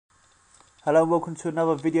Hello and welcome to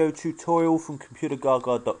another video tutorial from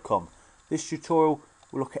Computergaga.com. This tutorial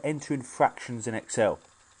will look at entering fractions in Excel.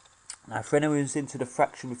 Now, for anyone who's entered a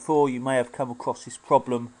fraction before, you may have come across this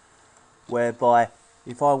problem whereby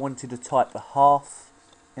if I wanted to type a half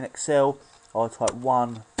in Excel, I'll type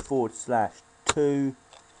 1/2,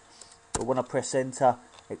 but when I press enter,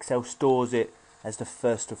 Excel stores it as the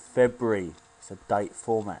 1st of February. It's a date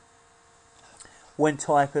format. When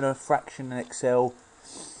typing a fraction in Excel,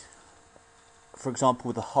 for example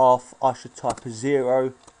with a half, I should type a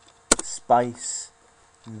 0 space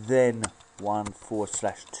then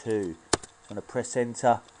 1/2. When I press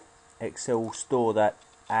enter, Excel will store that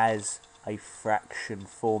as a fraction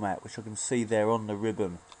format, which I can see there on the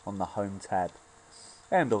ribbon on the home tab,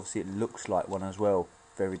 and obviously it looks like one as well,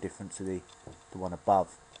 very different to the one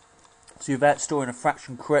above. So without storing a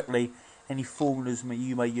fraction correctly, any formulas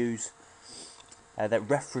you may use that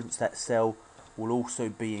reference that cell will also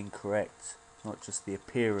be incorrect. Not just the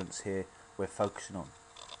appearance here we're focusing on.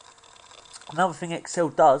 Another thing Excel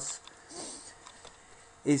does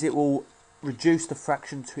is it will reduce the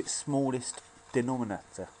fraction to its smallest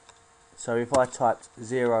denominator. So if I typed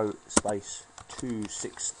 0 space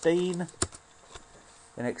 216,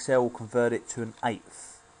 then Excel will convert it to an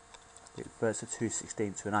eighth. It converts a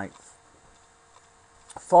 216 to an eighth.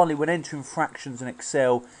 Finally, when entering fractions in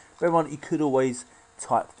Excel, remember you could always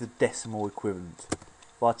type the decimal equivalent.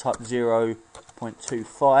 If I type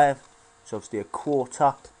 0.25, it's obviously a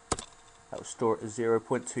quarter, that will store it as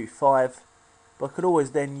 0.25, but I could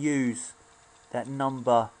always then use that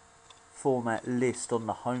number format list on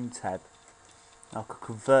the home tab. I could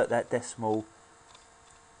convert that decimal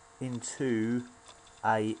into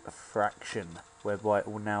a fraction, whereby it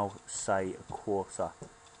will now say a quarter,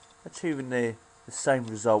 achieving the same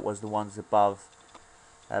result as the ones above,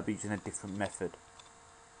 but using a different method.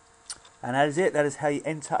 And that is it. That is how you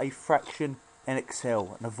enter a fraction in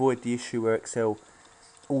Excel and avoid the issue where Excel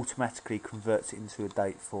automatically converts it into a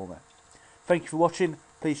date format. Thank you for watching.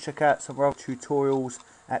 Please check out some of our other tutorials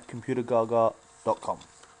at Computergaga.com.